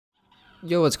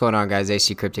Yo, what's going on, guys?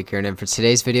 AC Cryptic here, and for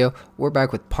today's video, we're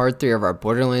back with part 3 of our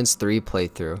Borderlands 3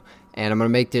 playthrough. And I'm going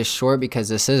to make this short because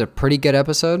this is a pretty good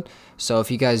episode, so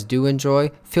if you guys do enjoy,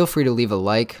 feel free to leave a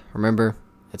like. Remember,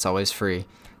 it's always free.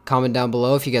 Comment down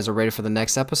below if you guys are ready for the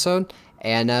next episode,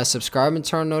 and subscribe and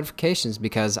turn on notifications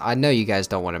because I know you guys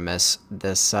don't want to miss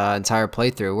this entire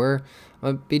playthrough. We're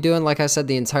going to be doing, like I said,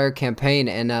 the entire campaign,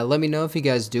 and let me know if you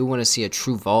guys do want to see a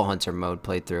true Vault Hunter mode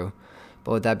playthrough.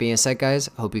 But with that being said, guys,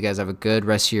 I hope you guys have a good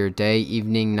rest of your day,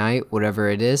 evening, night, whatever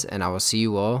it is, and I will see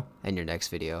you all in your next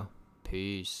video.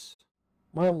 Peace.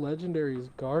 My legendary is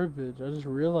garbage. I just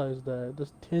realized that.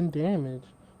 Just 10 damage.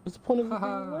 What's the point of it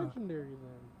being legendary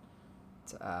then?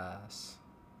 It's ass.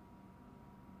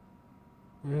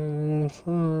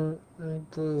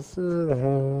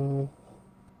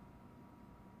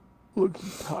 Looking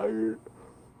tired.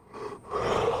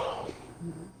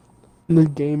 The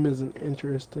game isn't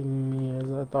interesting me as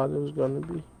I thought it was gonna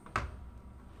be.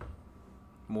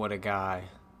 What a guy.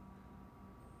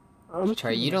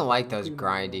 Trey, you don't like those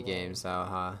grindy games though,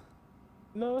 huh?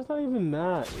 No, it's not even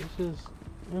that. It's just,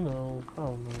 you know, I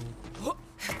don't know.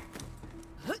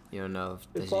 You don't know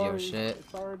if this is your shit?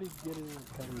 It's already getting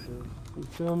repetitive. You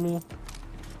feel me?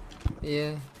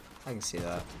 Yeah, I can see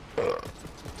that.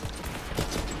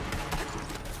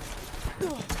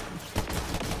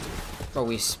 Bro,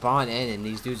 we spawn in and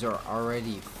these dudes are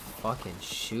already fucking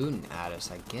shooting at us.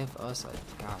 Like, give us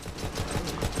a god.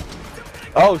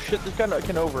 Oh shit, this gun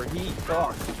can overheat.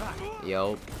 Fuck.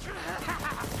 Yo.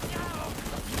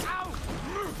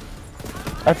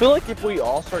 I feel like if we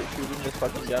all start shooting this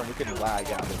fucking gun, we can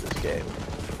lag out of this game.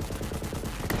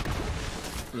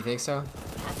 You think so?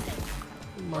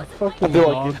 My I fucking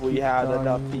feel like if we had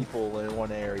enough people in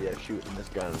one area shooting this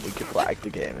gun, we could lag the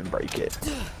game and break it.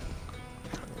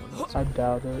 I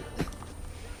doubt it.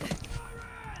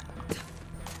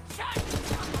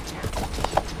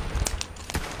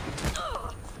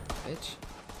 Bitch.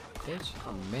 Bitch,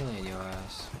 I'm meleeing your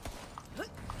ass.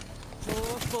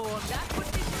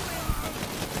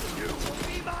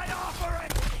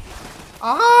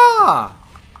 Ah!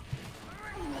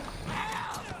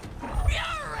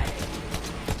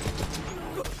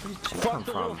 Where did you come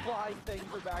from?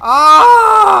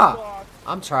 Ah!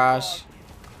 I'm trash.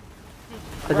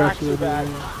 I got you.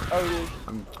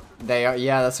 They are,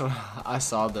 yeah, that's what I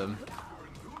saw them.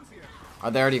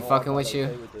 Are they already fucking with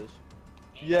you?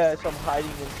 Yes, I'm hiding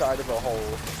inside of a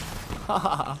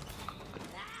hole.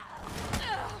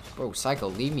 Bro, Psycho,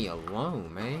 leave me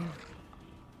alone, man.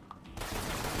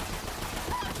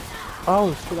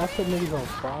 Oh shit, I said niggas on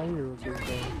fire with this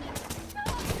game.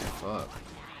 Fuck.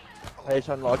 I just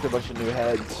unlocked a bunch of new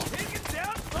heads.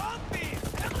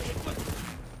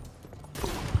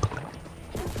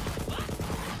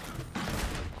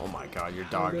 Oh my god, your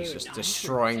dog is just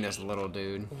destroying this little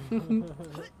dude.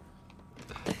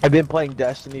 I've been playing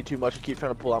Destiny too much. I keep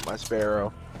trying to pull out my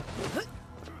Sparrow.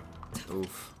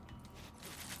 Oof.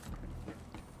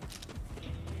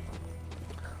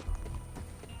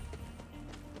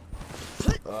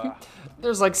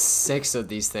 There's like 6 of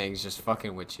these things just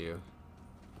fucking with you.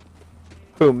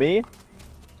 Who, me?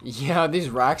 Yeah, these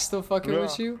racks still fucking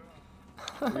with you?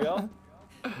 Yeah.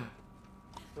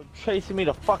 They're chasing me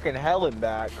to fucking hell and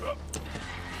back.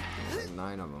 There's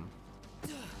 9 of them.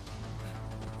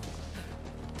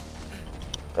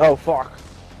 Oh, fuck.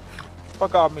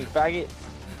 Fuck off me, faggot.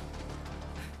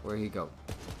 Where'd he go?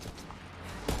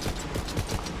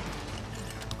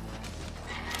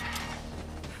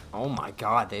 Oh my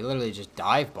god, they literally just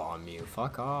dive bomb you.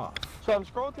 Fuck off. So I'm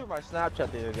scrolling through my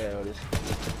Snapchat the other day, Otis.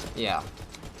 Yeah.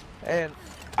 And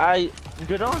I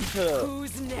get on to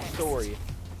the story.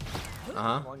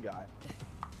 Uh-huh. One guy.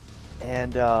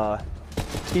 And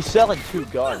he's selling 2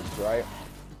 guns, right?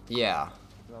 Yeah.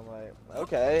 And I'm like,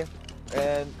 okay.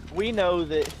 And we know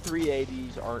that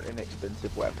 380s aren't an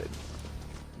expensive weapon.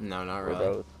 No, not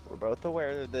really. We're both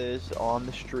aware that this on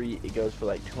the street it goes for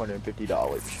like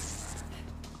 $250.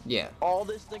 Yeah. All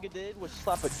this nigga did was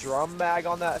slap a drum mag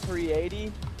on that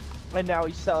 380, and now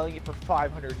he's selling it for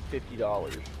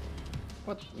 $550.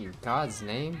 What in God's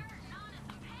name?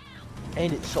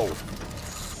 And it sold.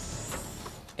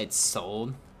 It's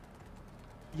sold?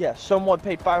 Yeah, someone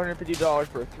paid $550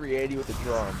 for a 380 with a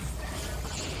drum.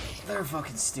 They're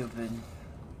fucking stupid.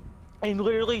 And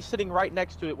literally sitting right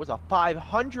next to it was a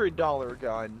 $500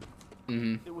 gun.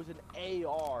 Mm-hmm. It was an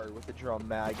AR with a drum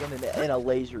mag and a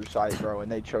laser sight, bro,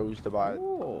 and they chose to buy the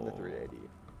 380.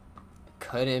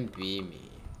 Couldn't be me.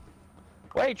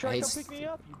 Wait, try to come pick me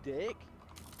up, you dick.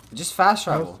 Just fast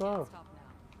travel.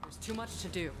 There's too much to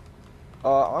do.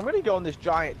 I'm gonna go on this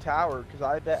giant tower because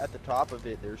I bet at the top of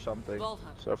it there's something.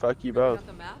 So fuck you both.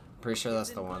 Pretty sure that's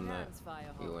the one that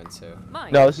we went to.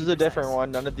 No, this is a different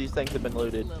one. None of these things have been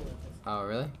looted. Oh,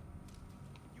 really?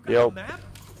 Yep.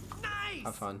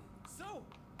 Have fun.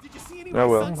 I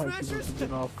will.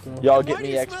 Y'all get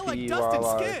me Why do you smell XP like while dusted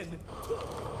I... skin?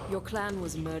 Your clan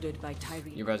was murdered by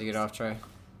Tyree. You about to get off, Trey?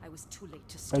 I was too late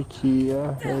to stop.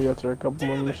 IKEA. Yeah, we got there a couple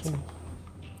more Damn it. missions.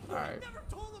 Alright. Never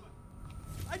told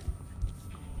him.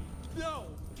 No.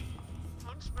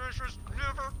 Tongue smashers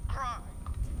never cry.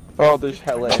 Oh, there's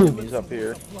hella enemies up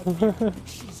here.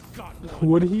 She's got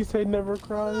What did he say? Never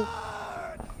cry?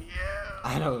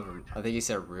 I don't. I think he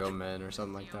said real men or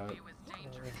something like that. It was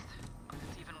dangerous.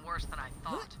 It's even worse than I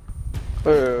thought.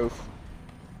 Oof.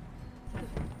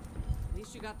 At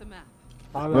least you got the map.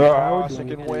 Ah,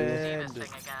 second wind.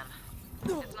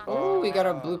 Oh, we got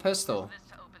a blue pistol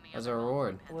as a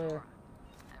reward. Where?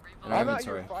 In our I'm out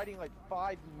inventory. here fighting like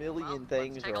 5 million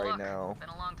things right now. Been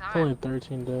a long It's time. only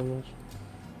 13 damage.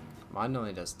 Mine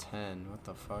only does 10. What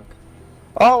the fuck?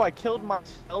 Oh, I killed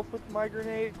myself with my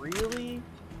grenade? Really?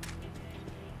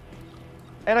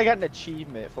 And I got an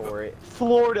achievement for it.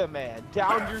 Florida man,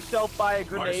 down yourself by a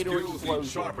grenade or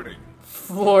explosion.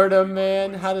 Florida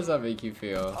man, how does that make you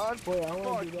feel? I'm Wait, I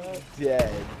wanna do that.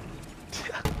 dead.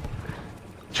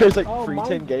 Trey's like Oh, free my-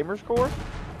 10 gamer score?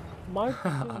 My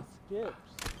fucking skips.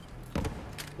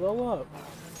 Blow up.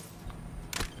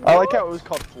 I like how it was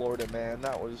called Florida man.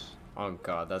 That was Oh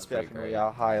god, that's pretty definitely great. a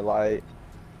highlight.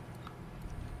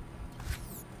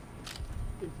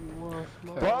 If you want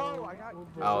smoke. Bro, I got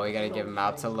Oh, we gotta give him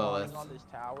out to Lilith. on this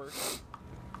tower.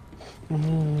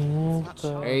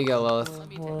 There you go, Lilith. Let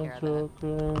me take care of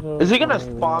that. Is he gonna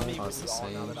spawn me Oh, with it's the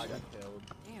me all now same. that I got killed?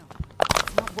 Damn.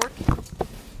 It's not working.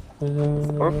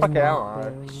 Where the fuck am I?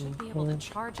 I should be able to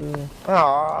charge it. Need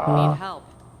Aww. help.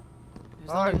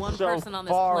 There's only I'm one so person on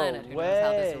this far planet who knows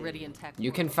how this away. Iridian tech You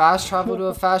works. can fast travel to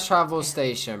a fast travel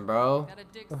station, bro. Gotta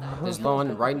dig site. There's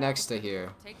one right next to here.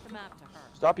 Take the map to her.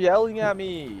 Stop yelling at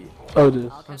me. Oh,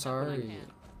 this. I'll catch up when I sorry. can.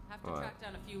 Have to What? track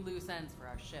down a few loose ends for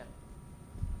our ship.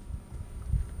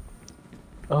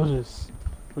 Otis,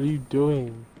 what are you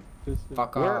doing? This is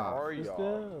Fuck Where off. are What's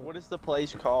y'all? that? What is the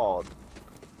place called?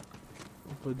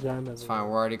 vagina. It's fine,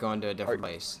 we're already going to a different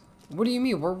place. What do you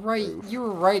mean? We're right. You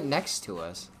were right next to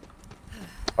us.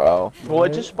 Oh. Well, it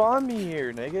Right. just spawned me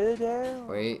here, nigga. Damn.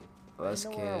 Wait, I let's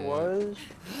didn't know where I get. was.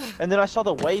 And then I saw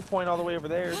the waypoint all the way over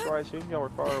there, so I assumed y'all were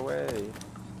far away.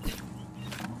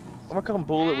 I'm gonna come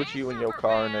bullet with you in your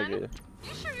car, nigga.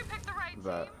 You sure you picked the right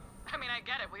But team? I mean, I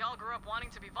get it. We all grew up wanting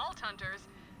to be vault hunters.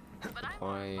 But I'm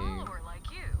Playing- not a follower like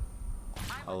you.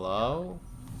 hello?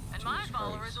 And my Jesus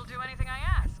followers Christ. will do anything I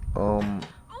ask. Oh,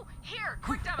 Here,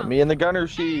 quick demo. put me in the gunner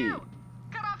Hey, seat. you.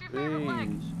 Cut off your favorite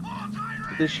leg. Jeez.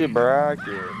 Get this shit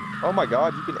bracking. Oh my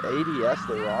god, you can ADS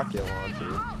the rocket launcher.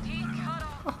 Oh, he cut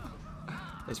off.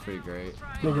 It's pretty great.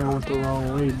 Nigga, I went the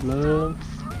wrong way, blood.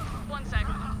 1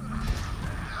 second.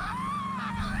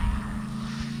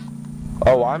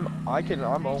 Oh,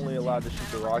 I'm only allowed to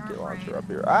shoot the rocket launcher up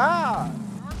here. Ah!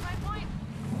 What's my point?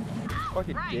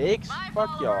 Fucking Right, dicks. my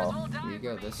Fuck followers y'all. will die You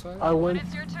go this way? I went.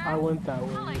 it's your turn, I went that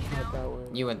way. I'll let It's you not know. that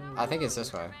way. You went. I think it's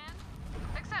this way.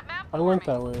 Accept map I for went me.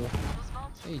 that way. Those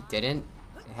vaults. No, you didn't.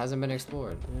 It hasn't been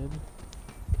explored.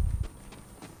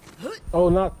 Did. Oh,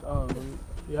 not. Oh,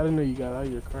 yeah, I didn't know you got out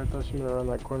of your car. I thought you were around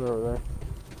that corner over there.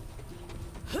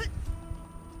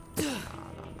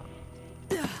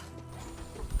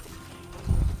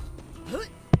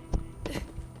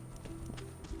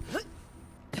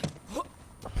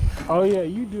 Oh yeah,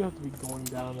 you do have to be going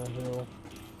down the hill.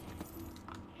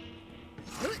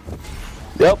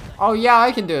 Yep. Oh yeah,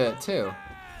 I can do it too.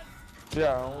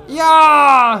 Yeah. only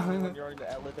Yeah. When you're on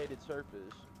the elevated surface.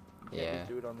 You can't Yeah. just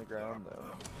do it on the ground though.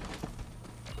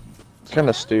 It's kind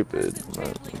of stupid.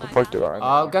 But the fuck do I know?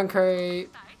 Oh, gun crate.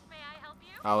 May I help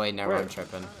you? Oh wait, never. Where? I'm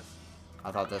tripping.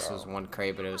 I thought this was one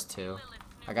crate, but it was two.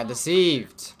 I got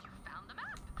deceived. Found the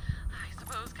map. I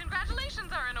suppose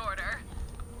congratulations are in order.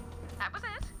 That was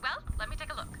it. Well, let me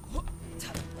take a look.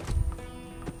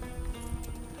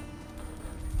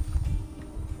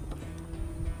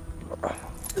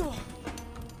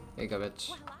 Here you go, bitch.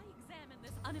 While I examine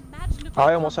this unimaginably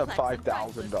I almost have complex and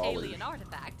 $5,000. priceless alien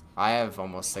artifact, I have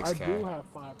almost I 6K. do have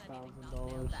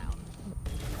 $5,000.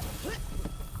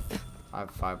 I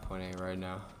have 5.8 right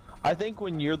now. I think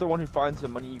when you're the one who finds the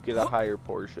money, you get a higher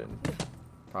portion.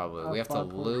 Probably. We have to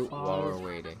loot while we're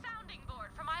waiting. sounding board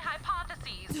for my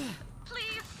hypotheses.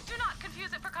 Please do not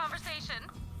confuse it for conversation.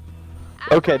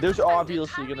 As Okay, I there's suspected,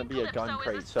 obviously gonna be a Calypso gun is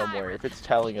crate spy somewhere if it's resistant.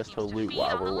 telling us to Seems loot feed while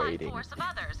on the we're life waiting. force of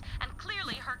others, and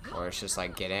clearly her Or it's just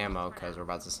like get ammo because we're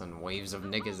about to send waves of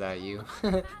niggas at you.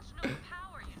 unimaginable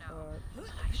power, you know.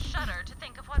 I shudder to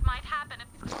think of what might happen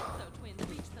if So twins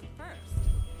reach them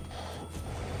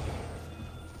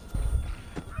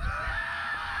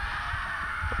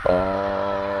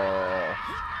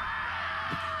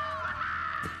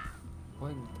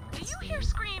What? Do you hear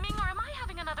screaming, or am I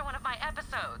having another one of my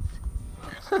episodes?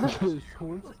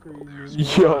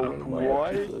 Yo,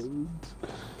 what?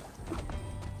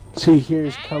 She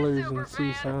hears Hey, colors and Superfan,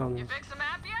 sees sounds. You fix the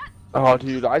map yet? Oh,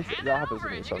 dude, that Hand happens to over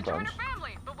me it. You can join sometimes. our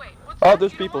family. But wait, what's Oh, that?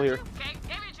 there's You don't people want here. to? Okay, give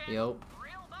me a chance. Yup.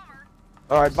 Real bummer.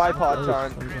 Alright, bye, pot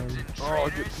time. Sometimes. Oh,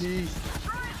 good peace.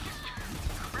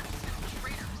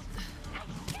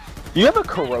 You have a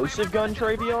corrosive gun,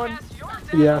 Travion?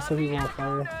 Yeah, so he's on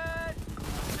fire.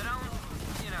 So don't,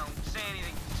 you know, say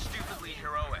anything stupidly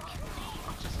heroic.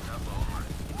 Just up over it.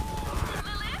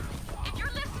 Lilith, if you're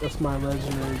listening, That's my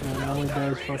legendary gun. It only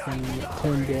does fucking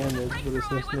 10 damage, but it's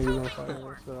this nigga's on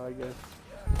fire, so I guess.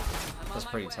 That's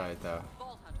pretty tight though.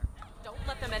 Vault Hunter. Don't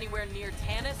let them anywhere near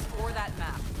Tannis or that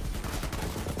map.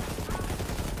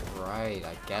 Right,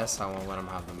 I guess I won't let him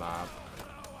have the map.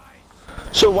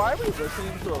 So why are we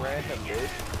listening to a random bitch?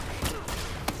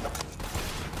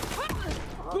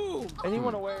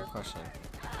 Anyone aware? Question.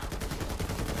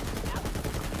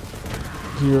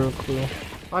 Zero clue.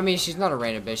 I mean, she's not a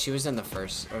random bitch. She was in the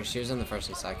first, or she was in the first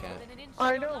and second.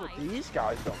 I know, but these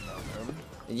guys don't know them.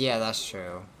 Yeah, that's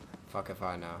true. Fuck if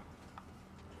I know.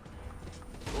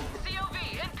 COV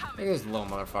Look at incoming. this little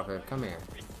motherfucker. Come here.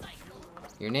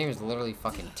 Your name is literally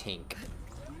fucking Tink.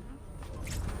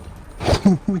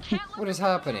 What is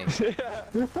happening?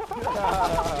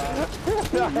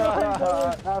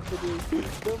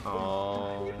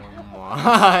 Oh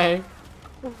my.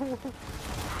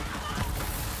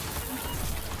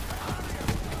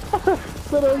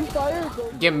 Set on fire,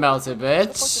 go. Get melted,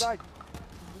 bitch. Wow.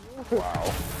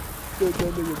 That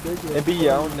nigga big one. It be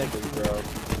your own niggas, bro.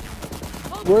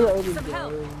 Where the other Some guy?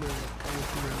 help.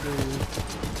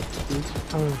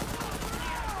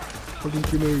 What is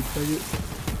grenade? Take it.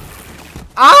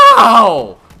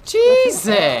 Ow!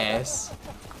 Jesus!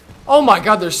 Oh my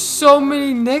god, there's so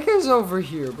many niggas over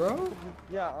here, bro.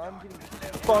 Yeah, I'm getting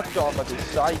fucked off by this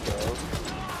psycho.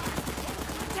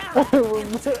 Oh,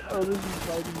 this is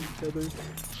fighting each other.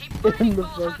 And the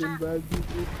fucking bad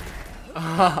people.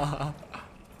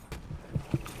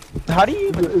 How do you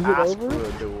even Is it ask over? for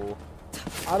a duel?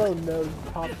 I don't know. It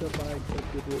popped up. I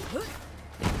accepted it.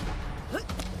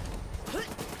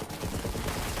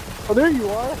 Oh, there you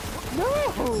are. No.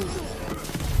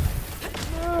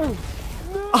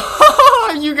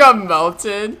 No. You got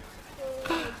melted.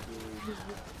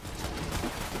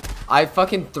 I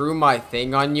fucking threw my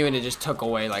thing on you and it just took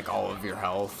away like all of your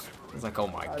health. It's like, oh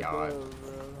my god.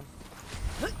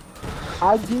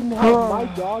 I didn't have my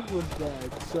dog was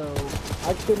dead, so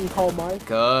I couldn't call my.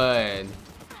 Good.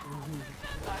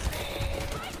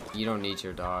 You don't need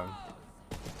your dog.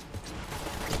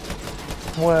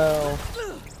 Well,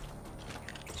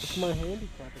 It's my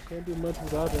handicap. I can't do much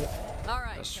without it. All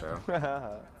right. That's true. Let's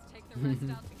take the rest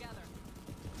out together.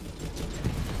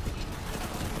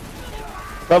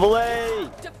 Double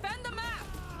A! Defend the map.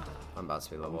 I'm about to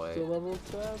be level I'm 8. still level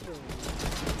 7.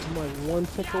 I'm like one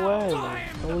tick away.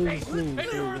 Only just me.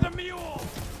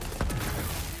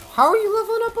 How are you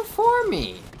leveling up before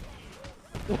me?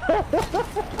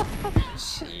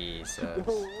 Jesus. Don't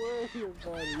worry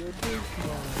about it. You're too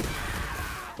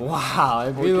smart. Wow,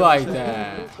 it'd be like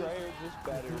that.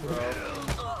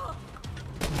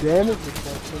 Damage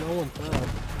reduction. I want that.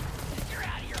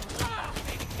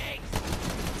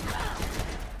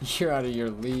 You're out of your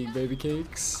league, baby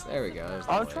cakes. There we go. There's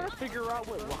the I'm way. trying to figure out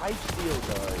what lifesteal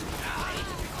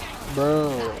does.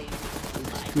 Bro, it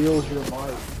steals your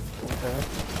life.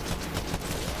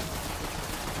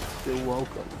 Okay? You're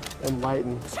welcome.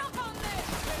 Enlighten.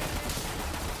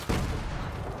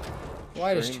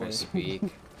 Why does Trey speak?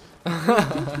 Easy.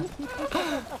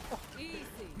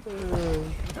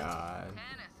 God.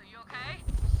 Tannis, are you okay?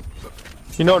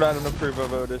 You know what I don't approve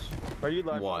of, Otis? Are you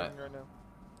live What? streaming right now?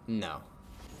 No.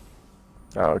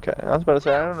 Oh, okay. I was about to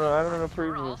say, I don't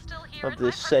approve We're all of still here in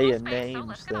this my say a personal space, so names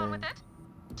let's get on with thing.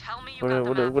 it. Tell me you What got if, the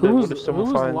what map. if, what if, what if someone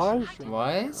Who's finds... live streaming?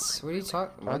 What? What are you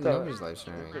talking? What? I thought- Nobody's live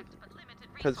streaming.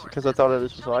 Because I thought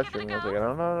this was live streaming. I was like, I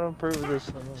don't approve of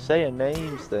this say a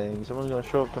names thing. Someone's gonna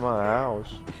show up to my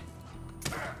house.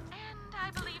 And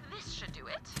I believe this should do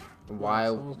it. Why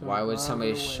would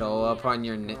somebody show up on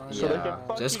your name? So they Yeah,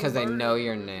 can just fucking because they know murder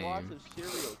your lots name. of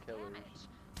serial killers.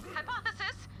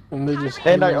 Hypothesis. And they just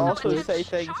And I hang on also Twitch. say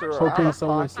things that are Hoping out of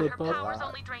someone pocket slip Her up. powers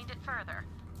only drained it further.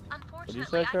 Unfortunately, What'd you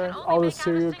say, I can Trey? only All the make out a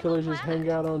serial single killers just planet.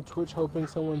 hang out on Twitch hoping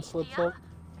someone slips Yeah, up.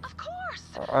 of course.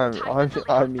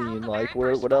 I mean, like,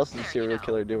 what else is a serial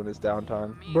killer doing in his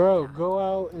downtime? Bro, go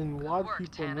out and watch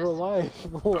people in real life.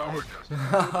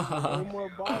 Like, way more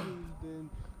bodies than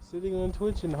sitting on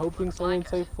Twitch and hoping someone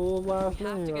say full last We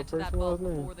have to name or get to that first and vault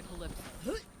last name. before the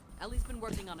Calypso. Ellie's been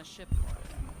working on a ship for us.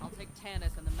 I'll take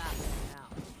Tannis and the map for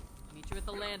now. Meet you at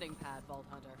the landing pad, Vault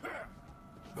Hunter.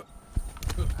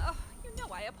 Oh, you know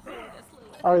I abhor this,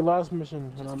 Lilith. Alright, last mission,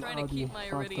 and Just I'm trying to Audi keep my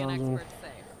Iridian 5000. expert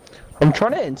safe. I'm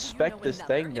trying to You know inspect this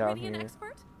another thing down Iridian here.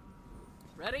 expert?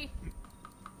 Ready?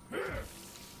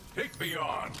 Take me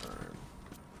on.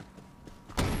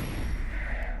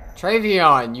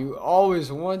 Travion, you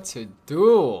always want to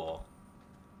duel.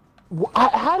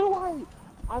 How do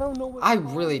I don't know what. I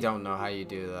really don't know how you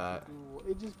do that.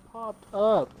 It just popped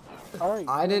up. Alright.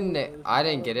 I didn't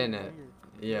get in right it. here.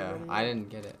 Yeah, I didn't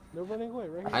get it. No running away,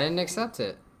 right here. I didn't accept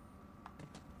it.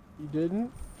 You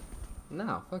didn't?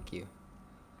 No, fuck you.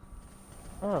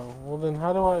 Oh, well then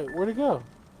how do I. Where'd it go?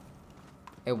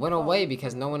 It went away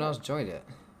because no one else joined it.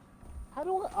 How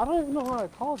do I don't even know how I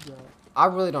called that. I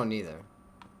really don't either.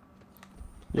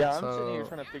 Yeah, I'm sitting here So-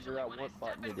 trying to figure out what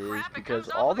button it is because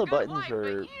all the buttons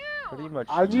are pretty much.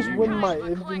 I just went in my used.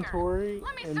 inventory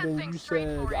and then you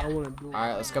said I want to do it.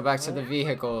 Alright, let's go back to the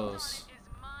vehicles. Is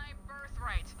my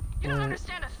birthright. You don't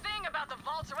understand a thing about the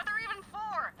vaults or what they're even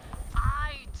for.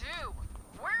 I do.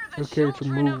 We're the Okay, to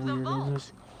children move of the weird. vault.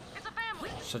 Just It's a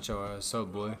family. Shut your ass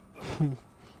up, boy.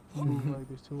 move like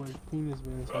there's too much penis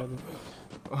been inside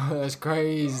That's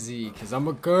crazy, cause I'm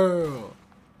a girl.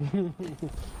 it.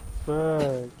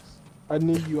 Facts. I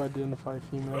knew you identify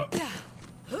female.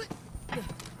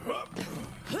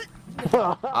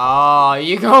 Oh,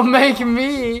 you gonna make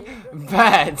me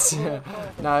bet?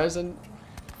 No, there's a.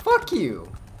 Fuck you.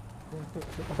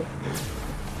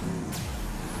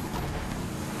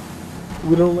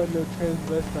 We don't let no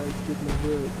transvestites get in the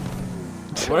hood.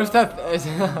 What if that?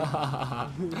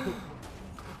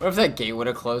 What if that gate would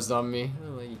have closed on me?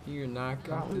 Like, you're not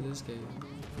going through this gate.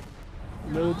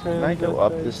 No transvestites. Can I go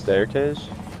up the staircase?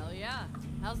 Hell yeah.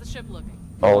 How's the ship looking?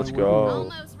 Oh, let's go.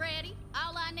 Almost ready.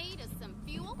 All I need is some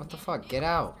fuel. What the fuck? Get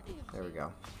out. There we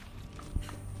go.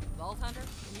 Vault Hunter,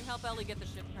 can you help Ellie get the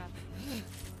ship prepped?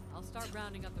 I'll start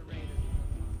rounding up the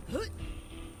raiders.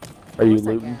 Are you Where's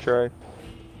that looting, guy? Trey?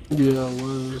 Yeah, it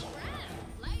was.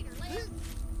 Later, later.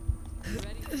 You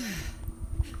ready?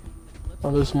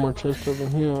 Oh, there's some more chests over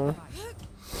here.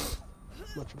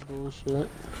 Bunch of bullshit.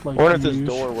 Like I wonder if this use.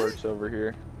 door works over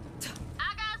here.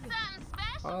 I got something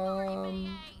special for you,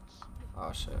 BH.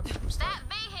 Oh shit. I'm stuck. That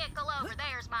vehicle over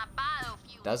there is my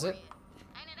biofuel. Does it? grid,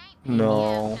 and it ain't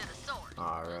No. BS to the source.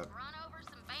 Alright. Just run over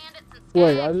some bandits and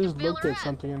Wait, skags I to just fill looked her at up.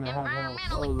 something and it had health.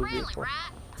 Environmentally Oh, the friendly, vehicle.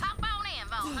 right? Hop on in,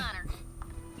 Vault Hunter.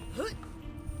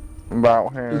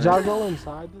 About here. Did y'all go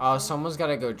inside? This Oh, thing? someone's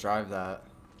gotta go drive that.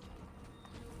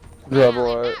 Yeah, Now,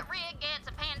 boy. if that rig gets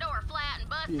a Pandora flat and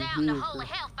busts Yeah, out into vehicle. holy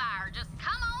hellfire, just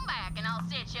come on back and I'll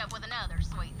set you up with another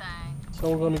sweet thing.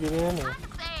 Someone gonna get in or? Like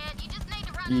I said, you just need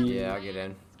to run Yeah, I'll get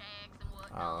in. skags and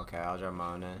whatnot. Oh, okay. I'll drive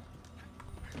my own in.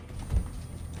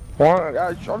 One,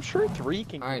 I'm sure 3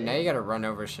 can. Alright, get now in. you gotta run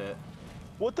over shit.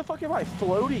 What the fuck am I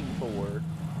floating for?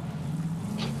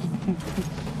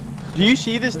 Do you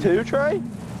see this too, Trey?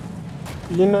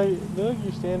 You know, you look like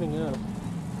you're standing up.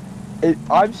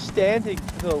 I'm standing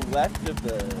to the left of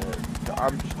the.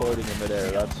 I'm just floating in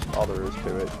midair. That's all there is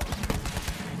to it.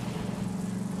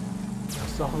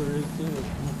 That's all there is to it.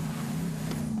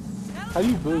 How do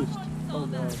you boost? Oh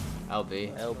god.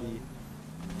 LB. LB.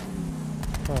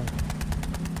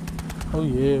 Oh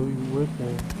yeah, we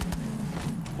working.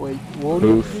 Wait, what do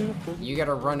you Oof. do? You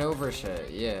gotta run over shit.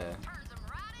 Yeah. Turns them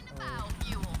right into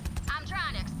biofuel. I'm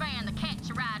trying to expand the Catch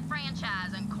a Ride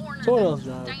franchise and corner Someone the else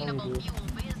drive, I sustainable don't do it. fuel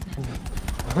business.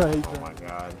 Right. Oh my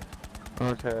god.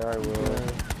 Okay, I will.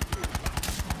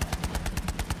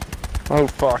 Oh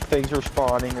fuck, things are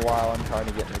spawning while I'm trying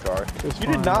to get in the car. It's You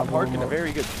fine, did not I'll park blow in a 'em up.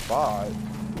 very good spot.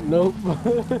 Nope.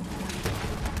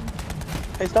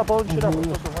 Hey, stop blowing shit up. We're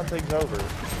supposed to run things over.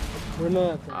 We're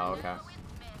not. Oh, okay.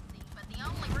 But the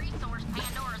only resource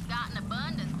Pandora's got in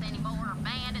abundance anymore are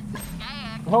bandits and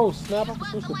skags. Oh snap! I Just can what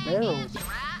switch the to land barrels. gives you,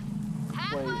 right?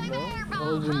 Halfway Wait, no? there, Those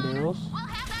Vault in Hunter. barrels? We'll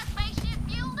have that spaceship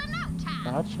fueled in no time.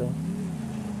 Gotcha.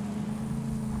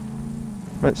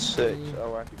 That's 6.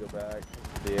 Oh, I have to go back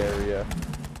to the area.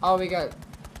 Oh, we got.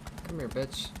 Come here,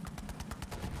 bitch.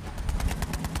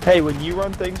 Hey, when you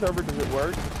run things over, does it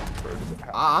work? Or does it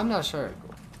have I'm not sure.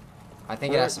 I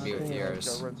think it has to be with Go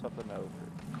yours. run something over.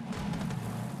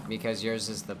 Because yours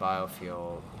is the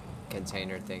biofuel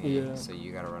container thingy. Yeah. So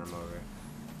you gotta run them over.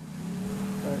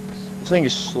 Thanks. This thing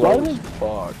is Why slow did- as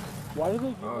fuck. Why do they?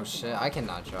 give Oh us shit, I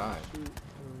cannot drive.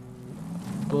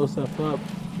 blow stuff up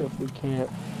if we can't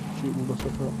shoot and blow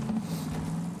stuff up?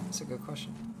 That's a good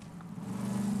question.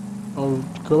 Oh,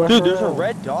 go back Dude, there's a around.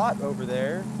 red dot over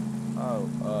there.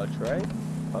 Oh, Trey?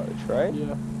 Trey?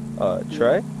 Yeah.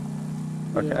 Trey?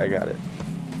 Okay, Yeah. I got it.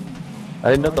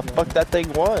 I didn't know what the Okay. fuck that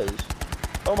thing was.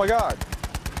 Oh my god.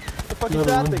 What the fuck is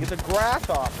Another that one. thing? It's a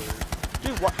grasshopper.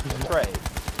 Dude, what? Trey.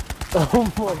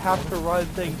 Oh I my have to run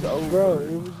things over. Bro,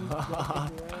 it was just walking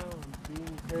around,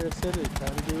 being parasitic,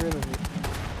 trying to get rid of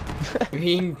it.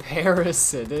 Being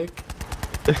parasitic.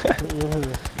 Yeah.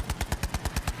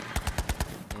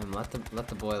 And let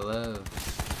the boy live.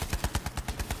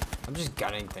 I'm just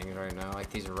gunning things right now, like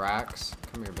these racks.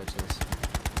 Come here, bitches.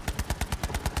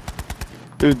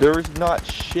 Dude, there was not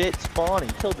shit spawning.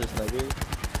 Kill this nigga.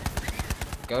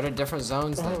 Go to different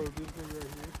zones Oh, then. this thing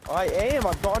right here. I am.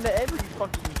 I've gone to every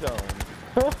fucking zone.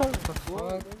 What the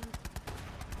fuck?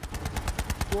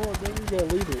 Come on, then you gotta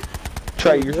leave it.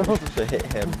 Trey, you're supposed to hit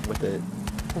him with it.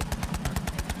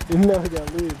 You never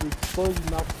gotta leave it. The explosion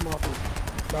knocks him off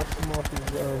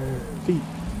his feet.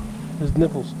 His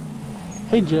nipples.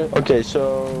 Hey, Jet. Okay,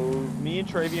 so me and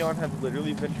Travion have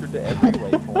literally ventured to every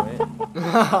waypoint.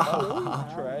 Oh,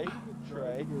 Trey.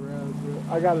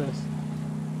 I got this.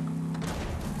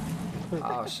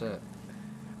 Oh shit.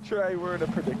 Trey, we're in a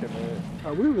predicament.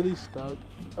 Are we really stuck?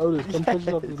 Otis, come push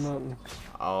us up this Yes. mountain.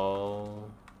 Oh.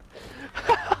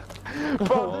 Bro,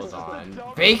 Hold this is the on.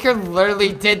 dumbest- Baker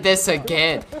literally did this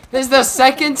again. This is the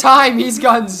second time he's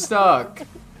gotten stuck.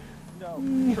 No,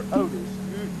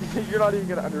 Otis, you're not even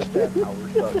gonna understand how we're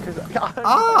stuck. Cause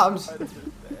Ah, I'm I understand.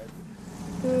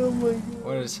 Oh my god.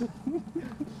 What is?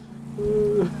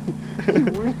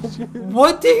 Where's your-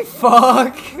 What the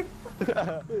fuck?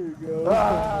 There you go.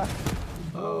 Ah,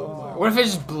 Oh my. What if it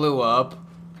just blew up?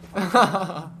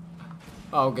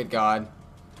 Oh, good god.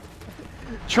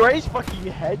 Trey's fucking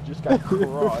head just got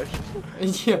crushed.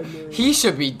 Yeah, he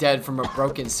should be dead from a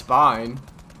broken spine.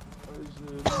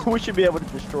 We should be able to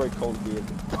destroy Cold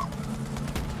Vehicle.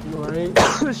 Right?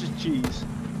 This is cheese.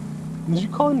 Did you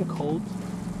call him cold?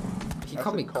 He I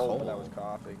called me said cold when I was cold.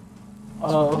 coughing.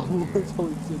 Oh, that's all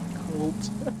he said, cold.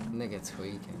 Nigga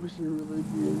tweaking. We should really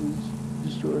be able to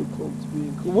destroy Colt's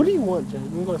vehicle. What do you want,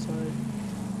 Jen? We'll go outside.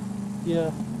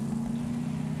 Yeah.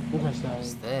 We'll go outside.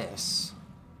 What's this?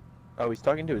 Oh, he's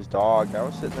talking to his dog. I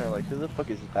was sitting there like, who the fuck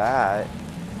is that?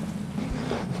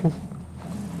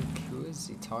 Who is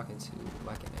he talking to?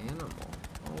 Like an animal?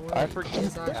 Oh, wait, I forget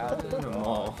he's that. actually an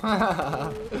animal.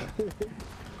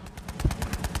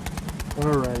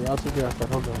 Alright, I'll take you outside.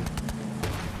 Hold on.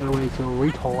 Gotta wait till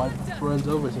Retard runs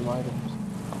over some items.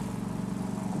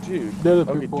 Dude, The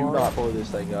other okay, people do are- not blow this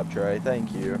thing up, Trey.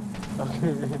 Thank you.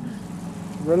 Okay.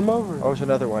 Run him over. Oh, there's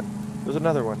another one. There's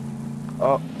another one.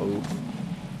 Oh, oh.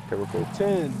 Okay, we're cool.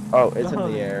 10, Oh, it's in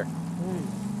 9, the air.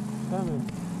 8, 7,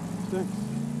 6,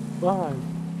 5,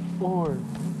 4.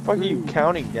 Fuck are you 3.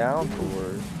 counting down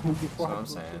for? That's what I'm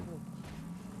saying.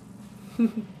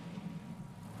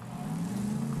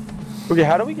 Okay,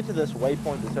 how do we get to this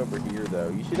waypoint that's over here, though?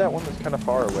 You see that one that's kind of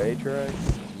far away, Trey?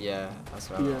 Yeah, that's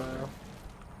what I Yeah. remember.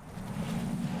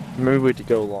 Maybe we have to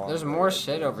go long. There's more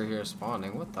shit over here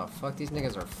spawning. What the fuck? These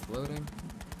niggas are floating?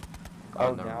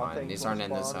 Oh, never now mind. things These will aren't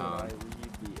in the spawn when zone.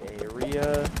 I leave the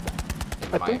area. It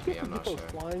I might think be, you I'm have not to sure. get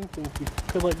those flying things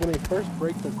because, like, when they first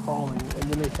break, they're crawling, and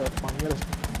then they start flying. You gotta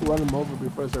run them over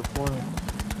before they're flying.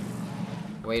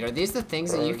 Wait, are these the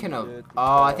things that you can... Oh, good.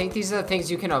 Oh, I think these are the things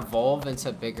you can evolve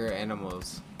into bigger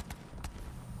animals.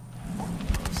 Oh,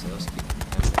 so let's keep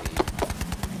empty.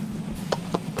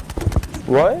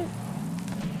 What?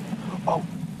 Oh,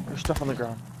 there's stuff on the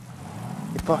ground.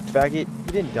 You fucked, faggot.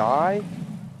 You didn't die?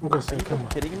 I'm gonna Are say, you come on.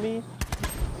 kidding me?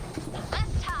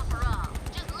 Let's top her off.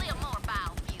 Just a little more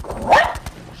biofuel.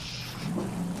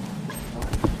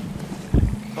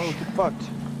 Oh, get fucked.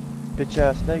 Bitch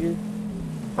ass nigga.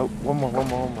 Oh, one more. Let's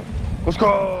Almost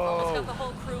go! got the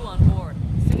whole crew on board.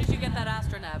 As soon as you get that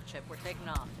astronav chip, we're taking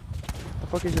off. The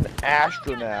fuck is an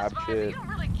astronav You chip? don't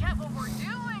really get what we're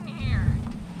doing here.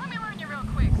 Let me learn you real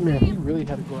quick. Man, he really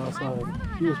had to go outside.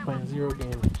 He was playing 0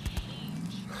 games.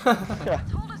 Told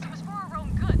us it was for our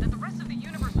own good, that the rest of the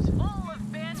universe was full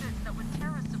of bandits that would tear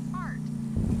us apart.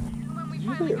 And when we Did you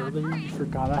finally say got earlier free, you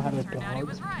forgot I had a turned out he dog?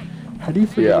 was right. How do you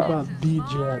forget Yeah. about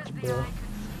D-Jet, bro?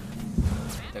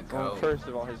 The Well, goat. first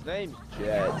of all, his name's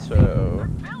Jet, so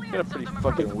he's got a pretty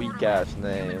fucking weak ass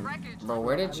name. Bro,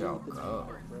 where did y'all go?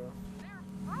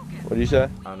 What do you say?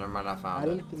 Oh, never mind, I I found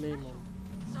it. didn't name him.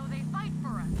 So they fight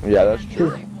for us. Yeah, that's true.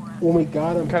 When we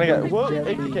got him, Kind he of was got. Well, Jet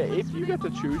Li. okay, if you got to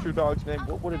choose your dog's name,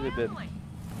 what would it have been?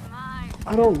 Nice.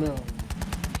 I don't know.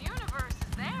 The universe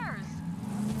is theirs.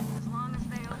 As long as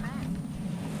they obey.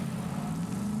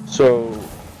 So,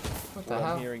 the what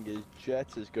hell? I'm hearing is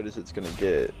Jet's as good as it's gonna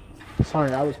get.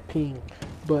 Sorry, I was peeing,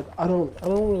 but I don't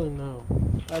really know.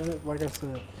 Like I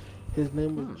said, his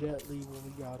name was Jet Li when we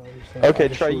got over. So Okay, I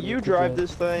just Trey, shortened you it to drive Jet.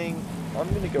 this thing. I'm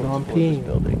gonna go No, I'm explore this peeing.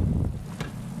 building.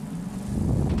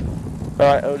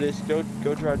 Alright, Otis, go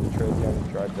drive the trophy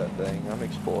and drive that thing. I'm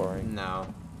exploring. No.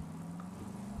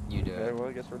 You do Okay, it. well,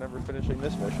 I guess we're never finishing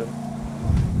this mission.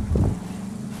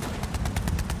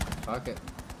 Fuck it.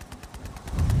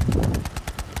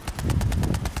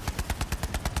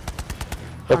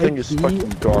 That thing is High key. fucking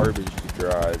garbage to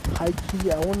drive. High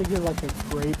key, I want to get like a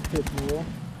great pit bull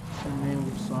and name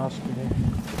him Sasuke.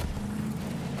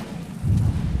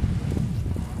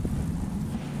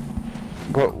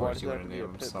 But Of why course does you that want have to to be a name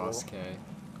him pit bull? Sasuke.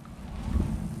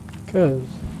 Cause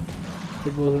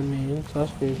pit bulls are mean,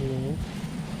 Sasuke's mean.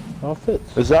 All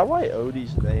fits. Is that why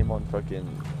Odie's name on fucking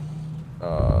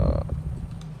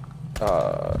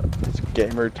his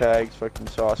gamer tags fucking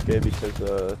Sasuke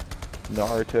because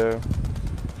Naruto?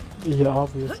 Yeah,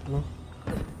 obviously.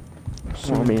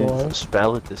 I mean, boy.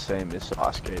 spell it the same as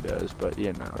Sasuke does, but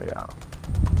you know, yeah.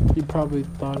 You probably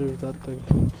thought it was at the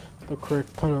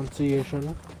correct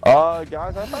pronunciation. Guys,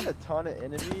 I found a ton of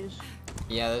enemies.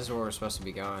 Yeah, this is where we're supposed to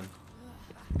be going.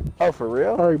 Oh, for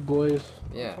real? Sorry, boys.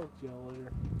 Yeah. I'll talk to y'all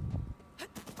later.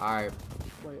 Alright,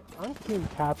 Wait, I'm Team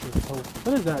Captain. So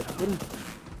what is that? What is?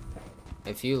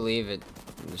 if you leave it,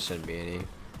 there shouldn't be any.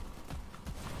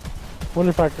 Wonder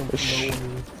if I can promote you.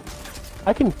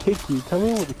 I can kick you. Tell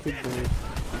me what the kick is.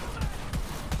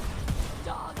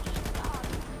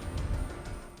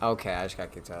 Okay, I just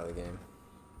got kicked out of the game.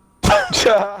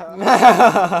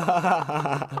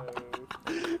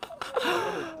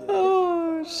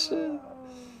 Oh shit.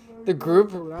 The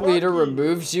group leader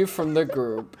removes you from the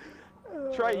group.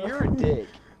 Trey, you're a dick.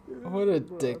 What a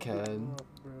dickhead.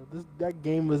 Bro, that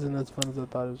game wasn't as fun as I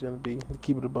thought it was gonna be. To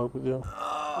keep it a buck with you.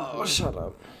 Oh, shut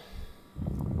up.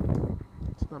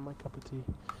 It's not my cup of tea.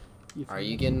 Are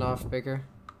you getting off, Baker?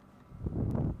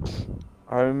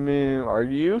 I mean, are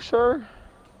you, sir?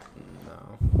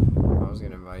 No. I was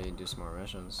gonna invite you to do some more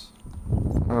missions.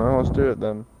 Well, let's do it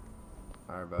then.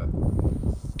 Alright, but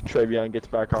Travion gets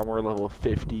back on, we're level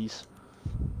 50s.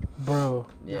 Bro.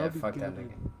 yeah, that'd be fuck that good.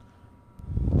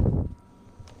 nigga.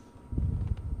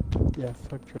 Yeah,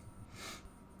 fuck Trey.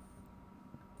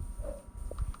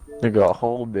 Nigga, a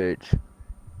whole bitch.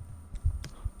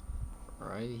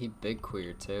 Right? He big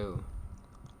queer too.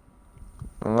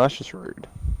 Well, that's just rude.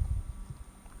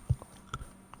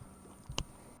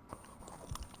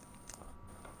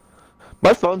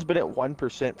 My phone's been at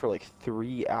 1% for like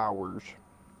 3 hours.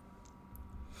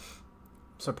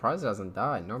 I'm surprised it hasn't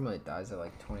died. Normally it dies at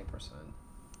like 20%.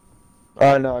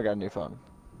 No, I got a new phone.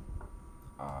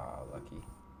 Ah, lucky.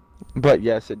 But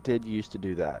yes, it did used to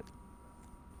do that.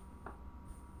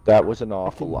 That was an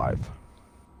awful life.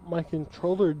 My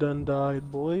controller done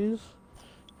died, boys.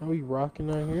 Are we rocking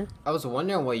out here? I was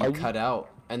wondering what you cut out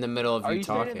in the middle of Are you you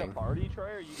staying in talking. the party, Trey,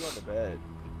 or are you going to bed?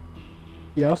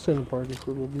 Yeah, I'll stay in the party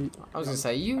for a little bit. I was gonna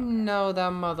say, you know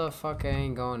that motherfucker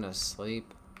ain't going to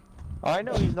sleep. I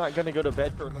know he's not going to go to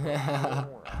bed for another 4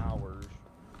 more hours.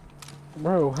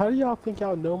 Bro, how do y'all think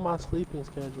y'all know my sleeping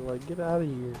schedule? Like, get out of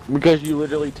here. Because you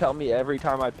literally tell me every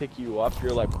time I pick you up,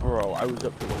 you're like, bro, I was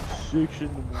up to like 6 in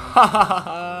the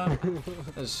morning.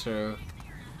 That's true.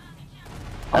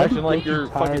 Acting like your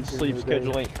tired fucking during sleep the day.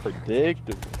 schedule ain't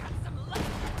predictable.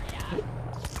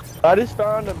 I just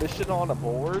found a mission on a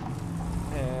board,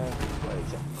 and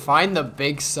Find the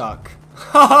big suck.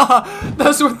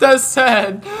 That's what that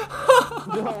said.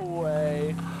 no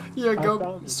way. Yeah, go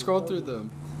found it, scroll I through found it.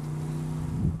 them.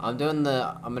 I'm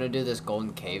gonna do this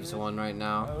Golden Caves one right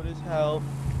now. Otis, help.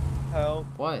 Help.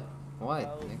 What? What?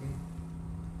 Help. Nigga?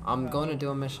 I'm going to do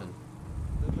a mission.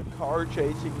 There's a car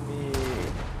chasing me.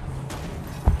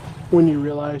 When you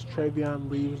realize Travion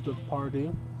leaves the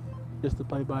party just to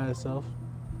play by himself.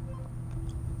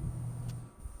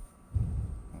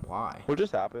 Why? What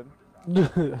just happened?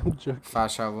 I'm joking.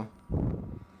 Fast travel.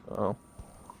 Oh.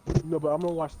 No, but I'm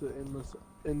gonna watch the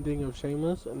ending of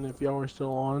Shameless, and if y'all are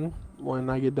still on when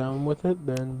I get done with it,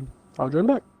 then I'll join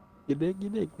back. You dig? You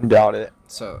dig? Doubt it.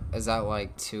 So is that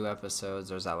like 2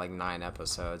 episodes, or is that like 9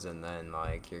 episodes, and then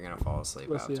like you're gonna fall asleep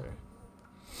Let's see. after?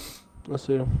 Let's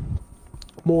see.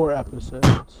 More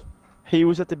episodes. He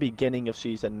was at the beginning of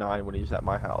season 9 when he was at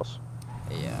my house.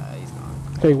 Yeah, he's not.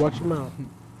 Hey, watch your mouth.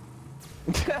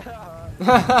 He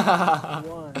 1,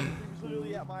 was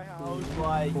literally at my house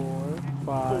like 4,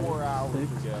 5, 4 hours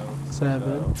 6, ago.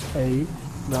 7, 8,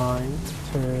 9,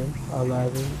 10,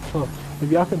 11, 12.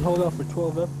 If y'all can hold out for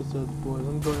 12 episodes, boys,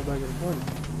 I'm joining back in the morning.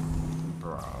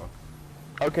 Bro.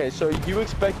 Okay, so you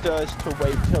expect us to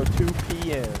wait till 2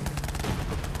 p.m.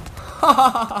 No,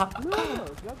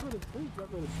 y'all go to sleep, y'all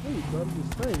go to sleep. But I'm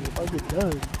just saying, if I get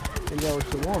done and y'all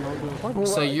what you want, I'll go fuck it.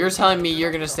 So you're telling me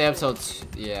you're gonna stay up till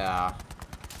yeah.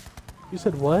 You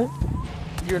said what?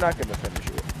 You're not gonna finish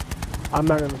it. I'm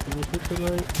not gonna finish it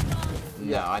tonight.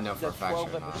 No, I know for a That's fact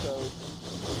 12 you're not.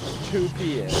 episodes, 2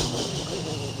 p.m.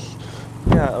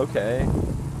 Yeah, okay.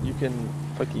 You can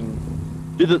fucking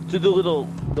do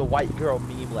the white girl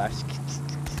meme last.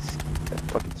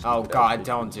 Oh god,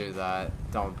 don't do that.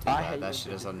 Don't do I that. hate That when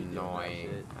shit is bitches be doing that annoying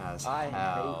shit. as I hate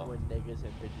hell. when niggas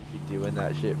and bitches be doing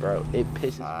that shit, bro. It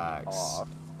pisses Facts. me off.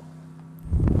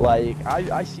 Like,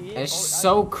 I see it. It's or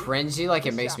so I- cringy, like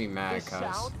it the makes sound- me mad, the cuz.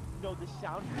 sound- No, the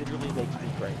sound literally makes me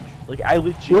cringe. Like, I What are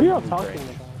legitimately y'all talking cringe.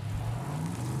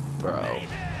 about? Bro.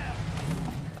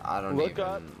 I don't Look even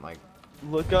up- like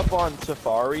Look up on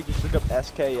Safari, just look up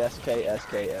SK.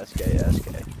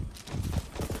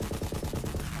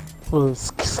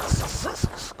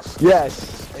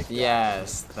 Yes.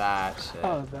 yes, that shit.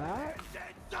 Oh, that?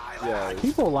 Yes.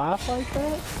 People laugh like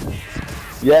that?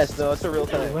 Yes, no, it's a real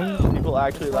thing. People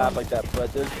actually laugh like that,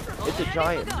 but it's a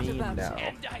giant meme now.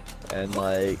 And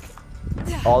like,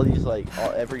 all these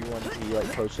everyone be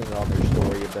like posting it on their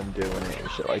story of them doing it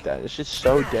and shit like that. It's just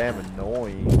so damn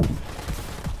annoying.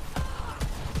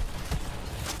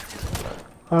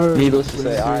 Needless to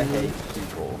say, I hate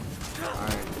people.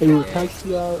 It will text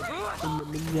you out in the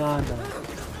manana.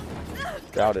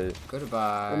 Got it.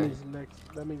 Goodbye.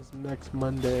 That means next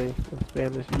Monday in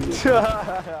Spanish.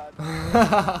 Yeah.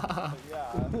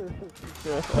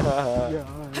 Yeah,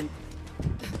 alright.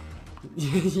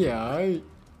 Yeah, I...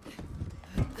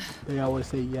 They always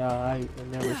say yeah, alright,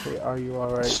 and never say are you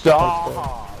alright.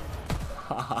 Stop.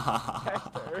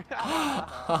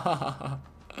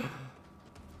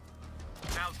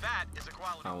 Now that is a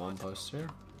quality. I one poster. It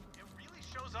really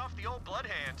shows off the old blood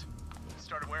hand.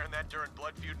 Started wearing that during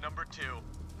Blood Feud number 2.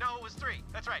 No, it was 3.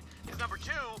 That's right. Because number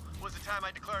 2 was the time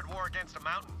I declared war against a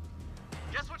mountain.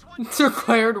 Guess which one?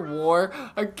 Declared war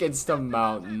against a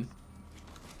mountain.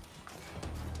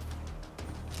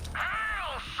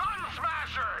 Hail, Sun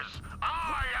Smashers!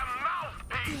 I am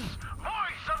Mouthpiece,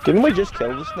 voice of Didn't the we just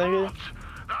kill this nigga? The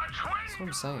That's what I'm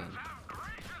twins saying. have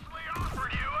graciously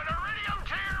offered you an Iridium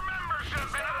tier membership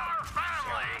in our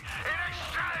family in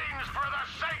exchange for the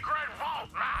sacred vault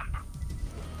map.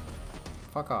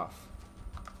 Fuck off.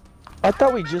 I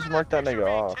thought we just marked that nigga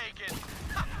off.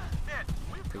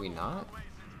 Did we not?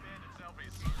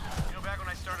 You know, back when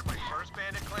I started my first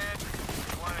bandit clan,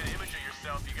 if you want an image of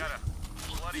yourself, you gotta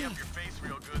bloody up your face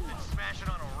real good, then smash it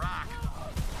on a rock.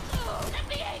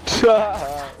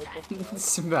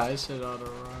 Smash it on a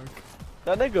rock.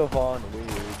 That nigga Vaughn weird.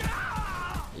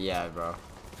 Yeah, bro.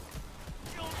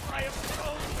 Like a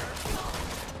sponge.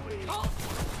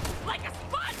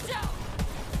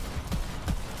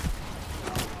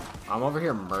 I'm over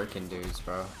here murking dudes,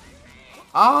 bro.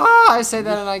 Ah, I say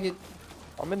that and I get...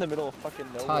 I'm in the middle of fucking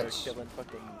nowhere Touch. killing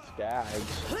fucking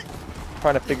skags.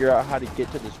 Trying to figure out how to get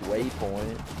to this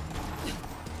waypoint.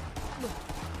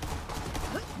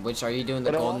 Which, are you doing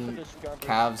the But I also golden discovered-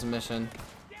 calves mission?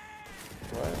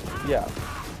 What? Yeah,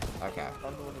 Okay.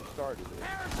 I'm the one who started it.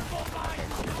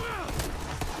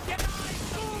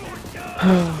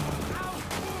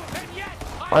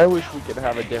 I wish we could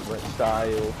have a different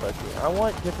style fucking. I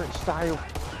want different style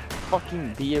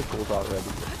fucking vehicles already.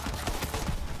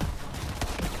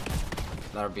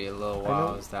 That'll be a little I while.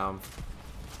 know. I was down.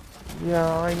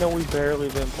 Yeah, I know we've barely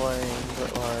been playing,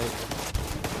 but like...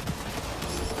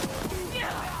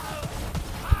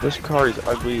 This car is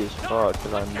ugly as fuck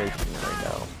that I'm making right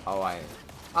now. Oh,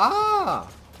 Ah!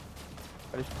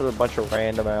 I just put a bunch of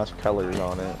random ass colors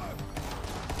on it.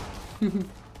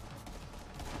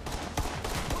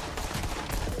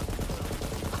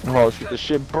 Oh, let's get this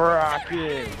shit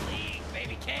bracking!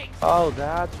 Oh,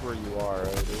 that's where you are,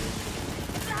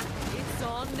 Odie. It's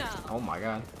on now. Oh my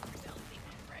god.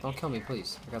 Don't kill me,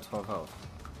 please. I got 12 health.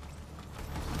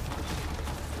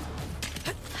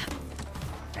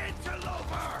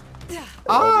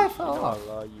 Ah, I fell I off.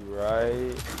 love you,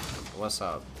 right? What's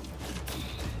up?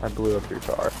 I blew up your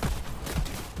car.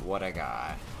 What a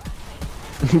guy.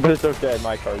 But it's okay,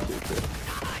 my car did too.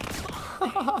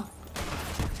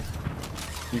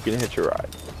 You can hitch a ride.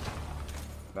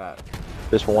 That.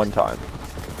 This one time.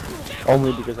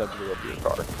 Only because I blew up your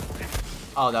car.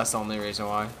 Oh, that's the only reason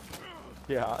why.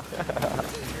 Yeah.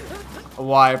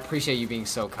 Well, I appreciate you being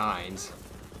so kind.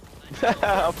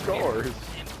 Of course.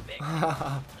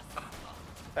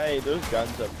 Hey, there's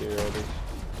guns up here, Otis.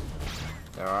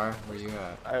 There are? Where you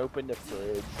at? I opened the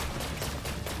fridge.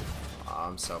 Oh,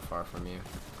 I'm so far from you.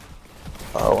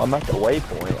 Oh, I'm at the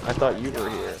waypoint. I thought you were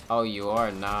here. Oh, you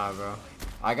are? Nah, bro.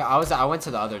 I went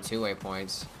to the other 2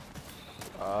 waypoints.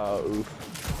 Oof.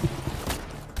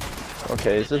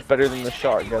 Okay, is this better than the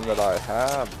shotgun that I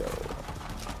have, though?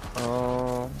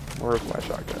 Where's my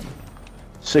shotgun?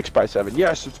 6x7.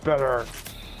 Yes, it's better.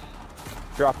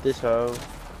 Drop this hoe.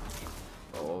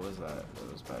 Oh, what was that?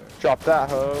 It was better. Drop that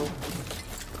hoe.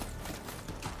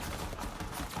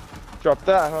 Drop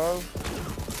that hoe.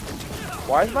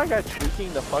 Why is my guy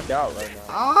tweaking the fuck out right now?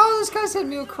 Oh, this guy's hitting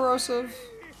me with corrosive.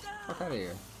 Fuck out of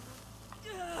here.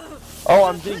 Oh,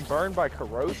 I'm getting burned by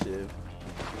corrosive.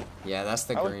 Yeah, that's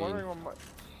the I was green. wondering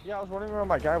why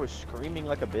my guy was screaming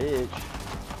like a bitch.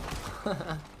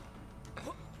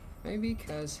 Maybe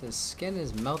because his skin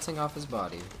is melting off his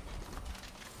body.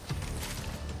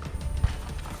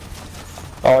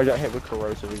 Oh, I got hit with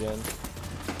corrosive again.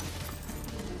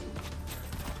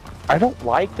 I don't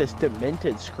like this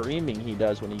demented screaming he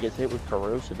does when he gets hit with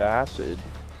corrosive acid.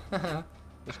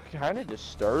 It's kind of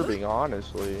disturbing,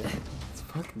 honestly. It's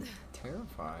fucking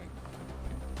terrifying.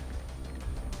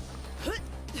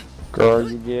 Girl,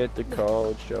 you get the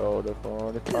cold shoulder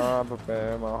for the time,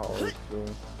 prepare my horse to.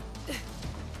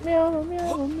 Meow,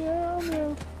 meow, meow,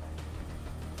 meow.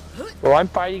 Well, I'm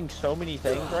fighting so many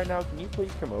things right now. Can you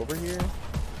please come over here?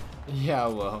 Yeah,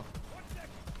 well.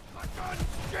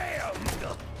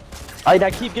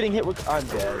 I keep getting hit with. I'm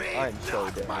dead. I'm so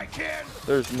dead.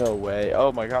 There's no way.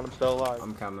 Oh my god, I'm still alive.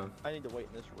 I'm coming. I need to wait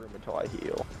in this room until I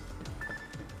heal.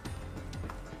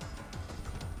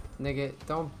 Nigga,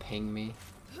 don't ping me.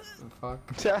 The fuck?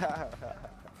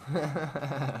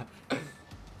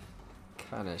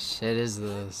 Kind of shit is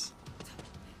this?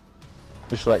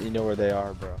 Just let you know where they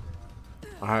are, bro.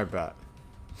 Alright, bet.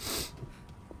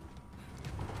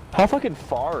 How fucking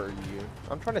far are you?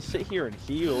 I'm trying to sit here and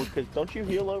heal, cause don't you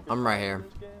heal over? I'm right here.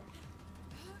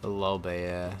 A little bit,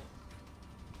 yeah.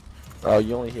 Oh,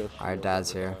 you only heal. Alright,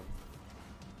 Dad's here.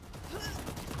 If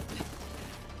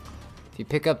you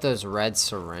pick up those red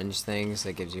syringe things,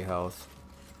 that gives you health.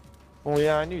 Oh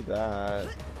yeah, I knew that.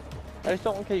 I just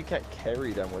don't like how you can't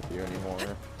carry them with you anymore.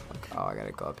 Oh, I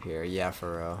gotta go up here. Yeah,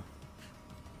 for real.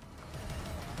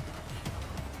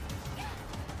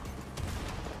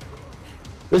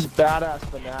 This badass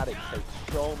fanatic takes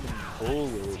so many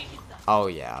bullets. Oh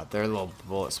yeah, they're little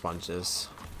bullet sponges.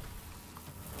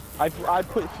 I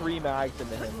put 3 mags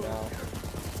into him now.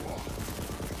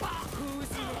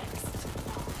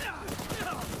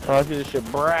 Oh, look at this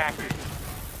shit, brack.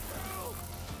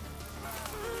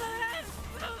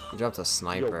 You dropped a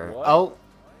sniper. Yo, what? Oh!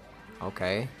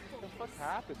 Okay. What the fuck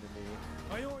happened to me?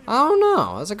 I don't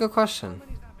know. That's a good question.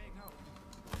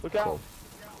 Look out. Cool.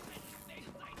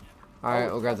 Alright,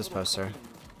 we'll grab this poster.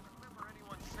 Remember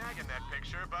anyone snagging that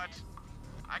picture, but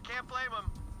I can't blame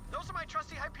them. Those are my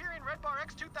trusty Hyperion Red Bar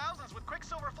X2000s with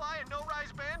Quicksilver Fly and no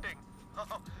rise banding. Oh,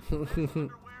 best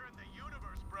underwear in the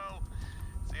universe, bro.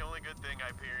 It's the only good thing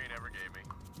Hyperion ever gave me.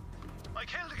 I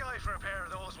killed a guy for a pair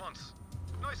of those once.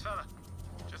 Nice fella.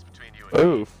 Just between you and me.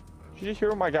 Oof. Did you just hear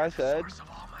what my guy said? Source of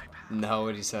all my power. No,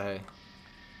 what'd he say? He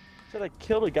said I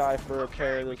killed a guy for a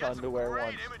pair of We those got some underwear great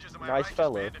once. images of my Nice righteous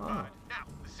fella. bandit Oh. bod. Now,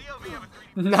 the CLV have a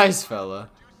 3D Nice fella.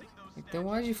 producing those Then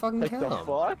why'd you fucking Like kill the him?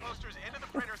 fuck? posters into the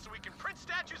printer so we can print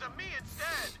statues of me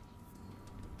instead.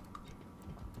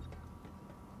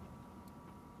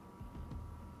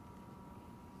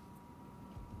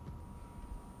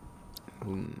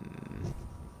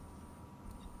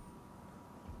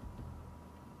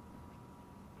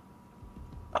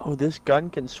 Oh, this gun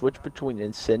can switch between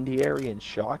incendiary and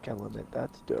shock element.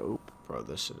 That's dope. Bro,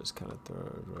 this shit is kind of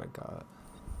thrown. What I got.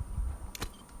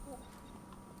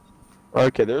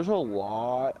 Okay, there's a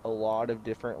lot of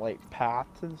different like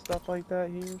paths and stuff like that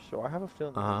here. So I have a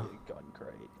feeling there's a gun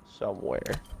crate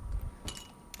somewhere. If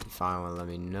you find one, let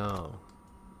me know.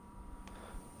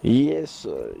 Yes,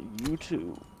 you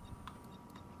too.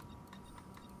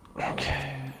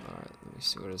 Okay. Alright, let me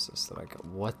see. What is this that I got?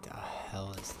 What the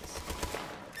hell is this?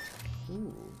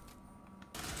 Ooh.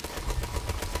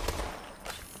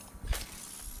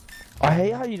 I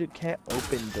hate how you can't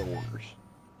open doors.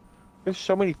 There's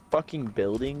so many fucking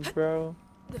buildings, bro.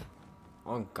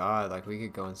 Oh god, like we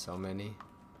could go in so many.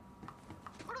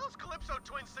 What do those Calypso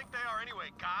twins think they are anyway?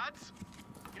 Gods?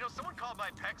 You know, someone called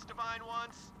my pecs divine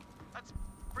once. That's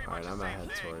pretty Alright, much I'm the gonna same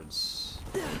head thing. towards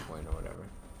point or whatever.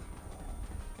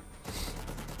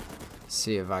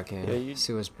 See if I can Yeah, you-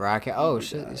 see what's bracket. Oh do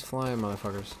shit, that. these flying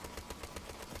motherfuckers.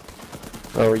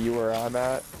 Oh, are you where I'm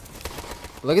at?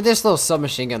 Look at this little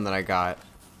submachine gun that I got.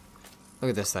 Look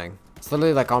at this thing. It's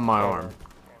literally like on my arm.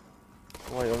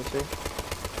 Wait, let me see.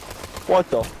 What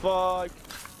the fuck?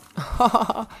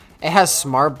 It has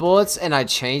smart bullets and I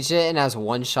changed it and it has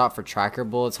one shot for tracker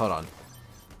bullets. Hold on.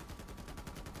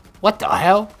 What the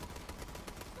hell?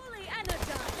 Fully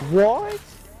energized. What?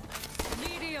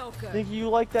 Mediocre. Think you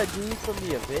like that dude from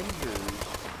the Avengers?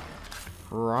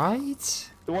 Right?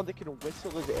 The one that can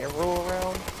whistle his arrow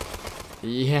around?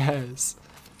 Yes.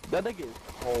 That nigga is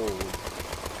cold.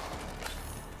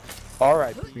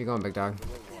 Alright. Where you going, big dog?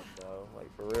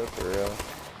 Like, for real, for real.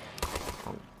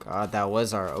 Oh god, that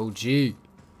was our OG.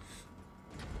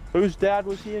 Whose dad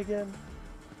was he again?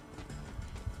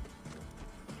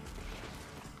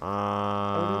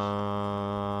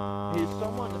 He's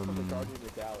someone from the Guardian of the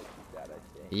Galaxy dad, I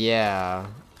think. Yeah.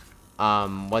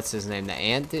 What's his name? The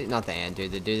ant dude? Not the ant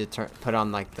dude. The dude that put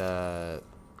on like the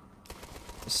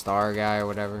star guy or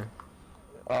whatever.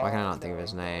 Why can I not think of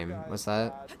his name? What's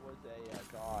that? Dad was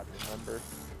a god, remember?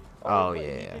 Oh, wait,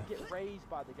 yeah. He did get raised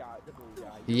by the guy, the blue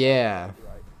guy. Yeah. Right.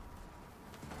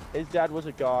 His dad was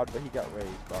a god, but he got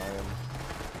raised by him.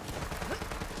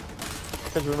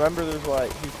 Because remember, there's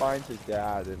like, he finds his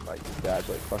dad, and like, his dad's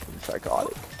like fucking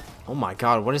psychotic. Oh my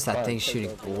god, what is that Right, thing so shooting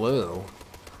that's- blue?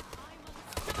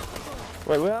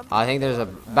 Wait, what? I think there's a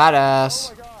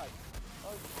badass. Oh my god.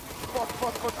 Oh,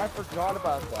 fuck, I forgot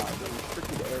about that. The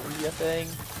freaking area thing.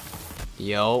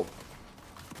 Yo.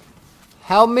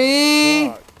 Help me!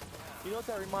 Fuck. You know what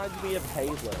that reminds me of?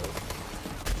 Halo.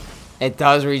 It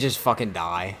does, where you just fucking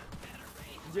die.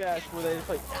 Yes, where they just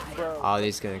like, bro. Oh,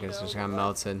 these guys just got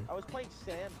melted. I was playing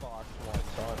Sandbox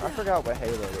once on. I forgot what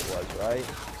Halo it was, right?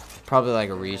 Probably like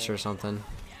a reach or something.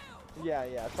 Yeah.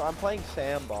 So I'm playing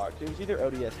Sandbox. It was either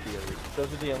ODST or Reach.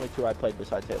 Those are the only two I played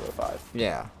besides Halo 5.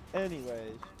 Yeah.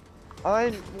 Anyways,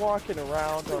 I'm walking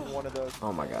around on one of those.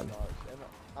 Oh my god. And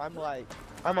I'm like,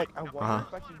 I wonder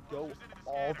if I can go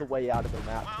all the way out of the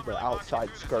map to the outside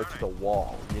skirts of the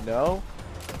wall, you know?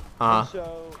 And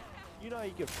so, you know,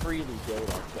 you can freely build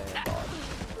on Sandbox.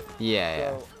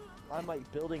 Yeah. So I'm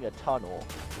like building a tunnel,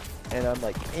 and I'm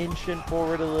like inching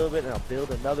forward a little bit, and I'll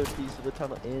build another piece of the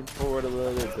tunnel, inch forward a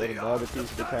little bit, build another piece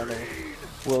of the tunnel.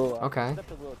 Well, Okay. I stepped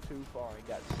a little too far and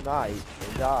got sniped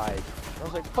and died. I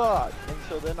was like, fuck. And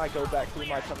so then I go back through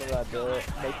my tunnel that I built,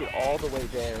 make it all the way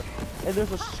there, and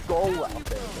there's a skull out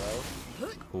there, bro.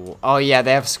 Ooh. Oh yeah,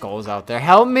 they have skulls out there.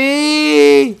 Help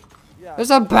me! Yeah. There's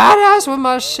a badass with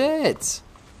my shit.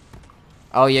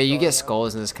 Oh yeah, you get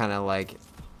skulls and it's kind of like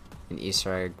an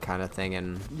Easter egg kind of thing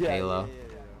in Halo. Yeah.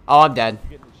 Oh, I'm dead.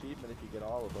 You get an achievement if you get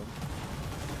all of them.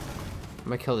 I'm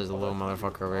gonna kill this little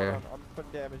motherfucker over here. I'm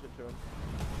putting damage into him.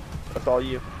 That's all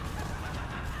you.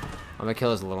 I'm gonna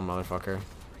kill this little motherfucker.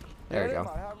 There we I go.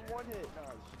 have one hit.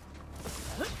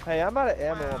 Nice. Hey, I'm out of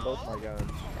ammo on both my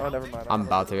guns. Oh, never mind. I'm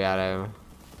about to be out of him.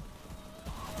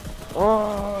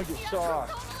 Oh, I get shot.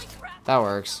 That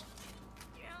works.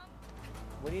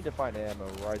 We need to find ammo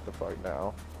right the fuck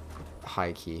now.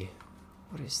 High key.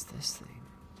 What is this thing?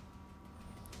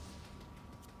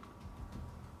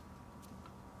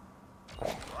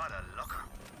 What a looker.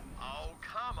 Oh,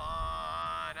 come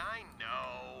on. I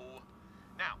know.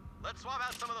 Now, let's swap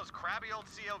out some of those crabby old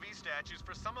COV statues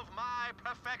for some of my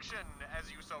perfection, as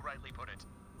you so rightly put it.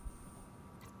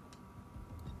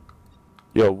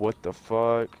 Yo, what the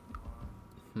fuck?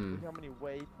 Hmm. Look how many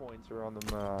waypoints are on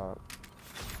the map.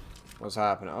 What's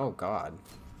happening? Oh god.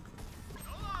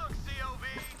 So long,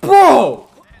 COV. Bro!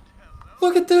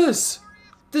 Look at this!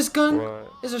 This gun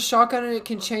What? is a shotgun and it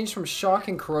can change from shock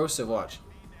and corrosive. Watch.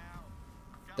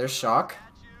 There's shock.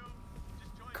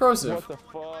 Corrosive. What the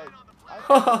fuck?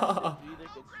 I think they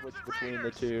could switch between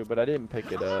the two, but I didn't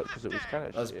pick it up because it was kind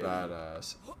of That's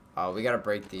badass. Oh, we gotta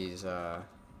break these,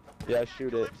 Yeah,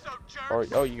 shoot it. Or,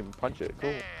 oh, you can punch it.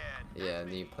 Cool. yeah, and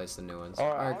then you place the new ones.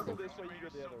 Alright, Alright, I'll cool. go this way, you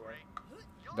go the other way.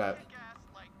 Bet.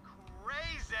 Like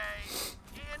crazy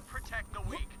and protect the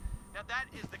weak. Now that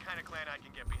is the kind of clan I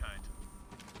can get behind.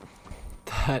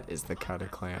 That is the kind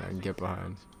of clan I can get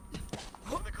behind.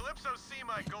 When the Calypsos see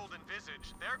my golden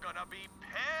visage, they're gonna be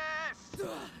pissed.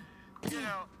 You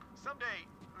know, someday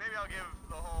maybe I'll give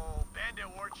the whole bandit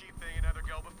war chief thing another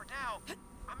go, but for now,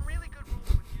 I'm really good rolling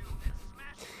with you and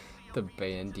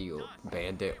smashing The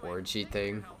bandit orgy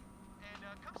thing.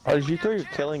 Oh, did you throw your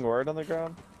killing word on the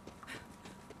ground?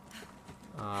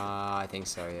 I think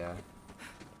so, yeah.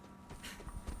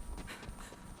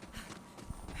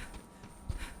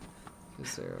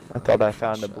 Is there I thought I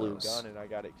found a shells? blue gun and I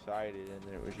got excited and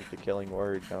then it was just a killing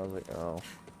word and I was like, oh.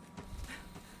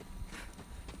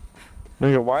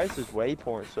 Nigga, why is this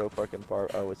waypoint so fucking far?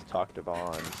 Oh, it's talked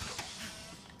on.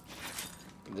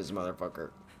 This motherfucker.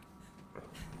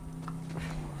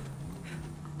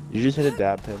 You just hit a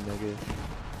dab pin, nigga.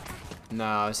 No,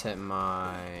 I was hitting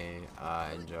my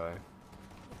enjoy.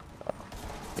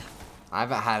 I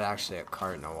haven't had actually a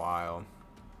cart in a while.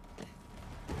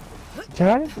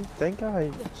 Yeah, I didn't think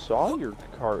I saw your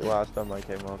cart last time I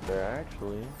came up there,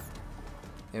 actually.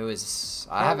 It was.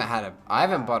 I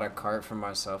haven't bought a cart for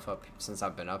myself up since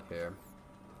I've been up here.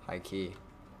 High key.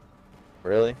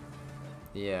 Really?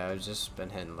 Yeah, I've just been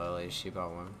hitting Lily. She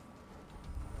bought one.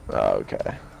 Oh,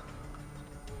 okay.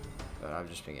 But I've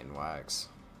just been getting wax.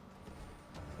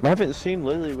 I haven't seen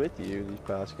Lily with you these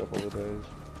past couple of days.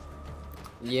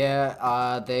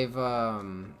 Yeah, they've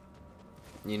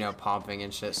you know, pumping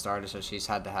and shit started, so she's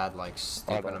had to have like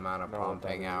stupid amount of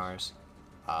pumping hours.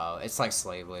 It's like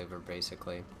slave labor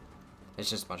basically. It's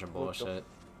just a bunch of bullshit.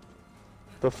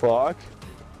 The fuck?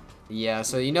 Yeah,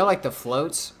 so you know like the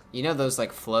floats? You know those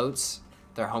like floats?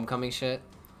 They're homecoming shit?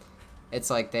 It's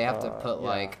like they have to put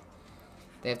like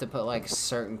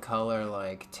certain color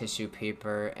like tissue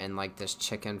paper and like this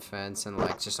chicken fence and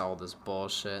like just all this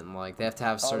bullshit, and like they have to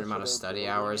have a certain amount of study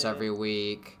hours every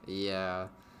week. Yeah.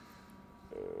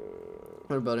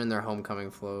 They're building their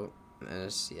homecoming float, and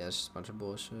it's just a bunch of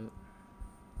bullshit.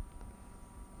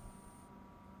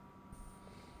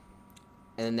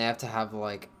 And then they have to have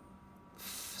like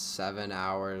 7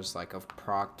 hours like of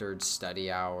proctored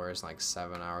study hours, like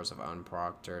 7 hours of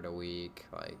unproctored a week.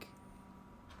 Like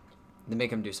they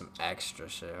make them do some extra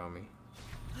shit, homie.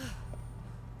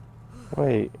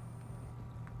 Wait.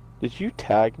 Did you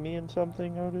tag me in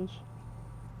something, Otis?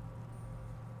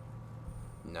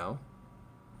 No.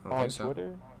 I don't On think so.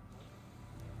 Twitter?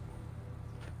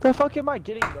 The fuck am I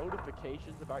getting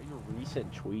notifications about your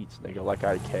recent tweets, nigga, like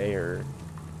I care?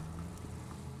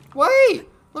 Wait!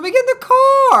 Let me get in the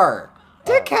car!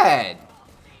 Dickhead!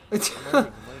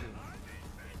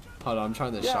 Hold on, I'm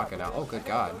trying to shock it out. Oh, good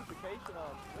god.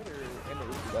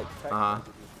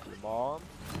 Mom.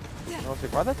 And I was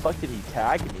like, why the fuck did he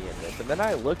tag me in this? And then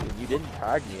I looked and you didn't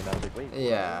tag me, and I was like, wait.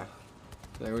 Yeah.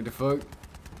 Like, what the fuck?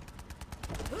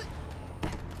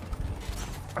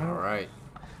 Alright.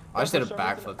 I just did a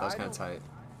backflip, that was kinda tight.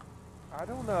 I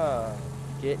don't,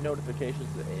 get notifications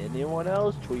that anyone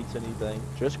else tweets anything.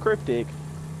 Just Cryptic.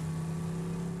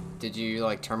 Did you,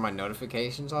 like, turn my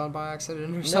notifications on by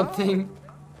accident or something?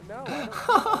 No,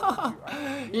 I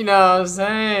don't. You know what I'm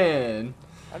saying?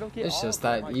 I don't get It's all just of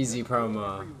them. that I easy just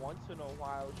promo. Every once in a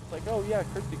while, it's just like, oh yeah,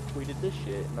 Cryptic tweeted this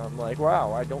shit, and I'm like,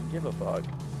 wow, I don't give a fuck.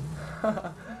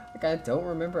 Like, I don't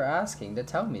remember asking to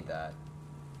tell me that.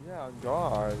 Yeah,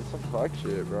 God, it's some fuck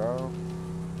shit, bro.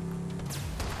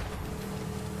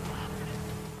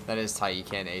 That is tight, you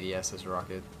can't ADS this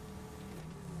rocket.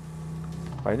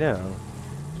 I know.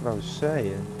 That's what I was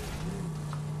saying.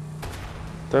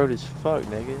 Throat as fuck,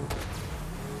 nigga.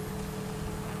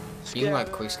 You can,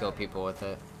 like, quick skill people with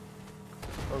it.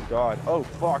 Oh god. Oh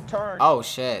fuck, turn! Oh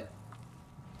shit.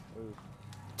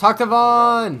 Talk to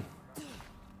Vaughn!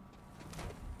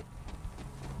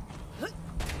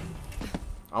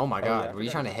 Oh my god, yeah, were you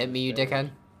trying to hit me, you dickhead?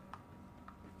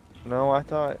 No, I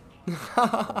thought.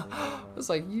 I was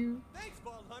like, you.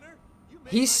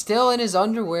 He's still in his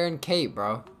underwear and cape,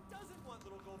 bro.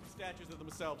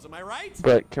 Am I right?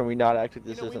 But can we not act like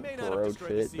this we isn't may not have bro destroyed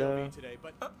the fit, COV though? today,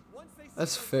 but once they see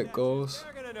That's those fit statues, goals.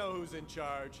 They're gonna know who's in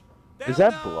charge. Is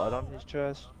They'll that know. blood on his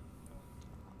chest?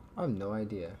 I have no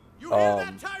idea. You hear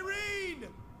that, Tyrene?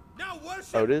 Now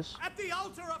worship Otis? at the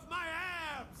altar of my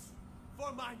abs,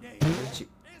 for my name Where'd you-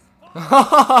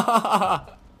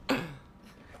 is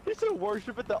He said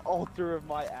worship at the altar of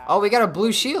my ass. Oh, we got a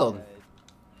blue shield.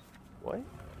 What?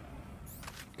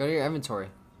 Go to your inventory.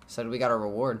 Said we got a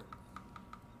reward.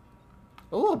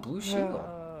 Oh, a blue shield.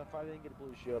 If I didn't get a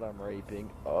blue shield, I'm raping.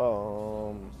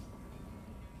 Oh,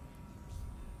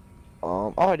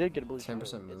 I did get a blue shield.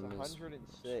 10% movement. It's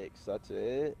 106. That's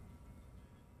it.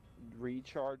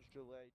 Recharge delay.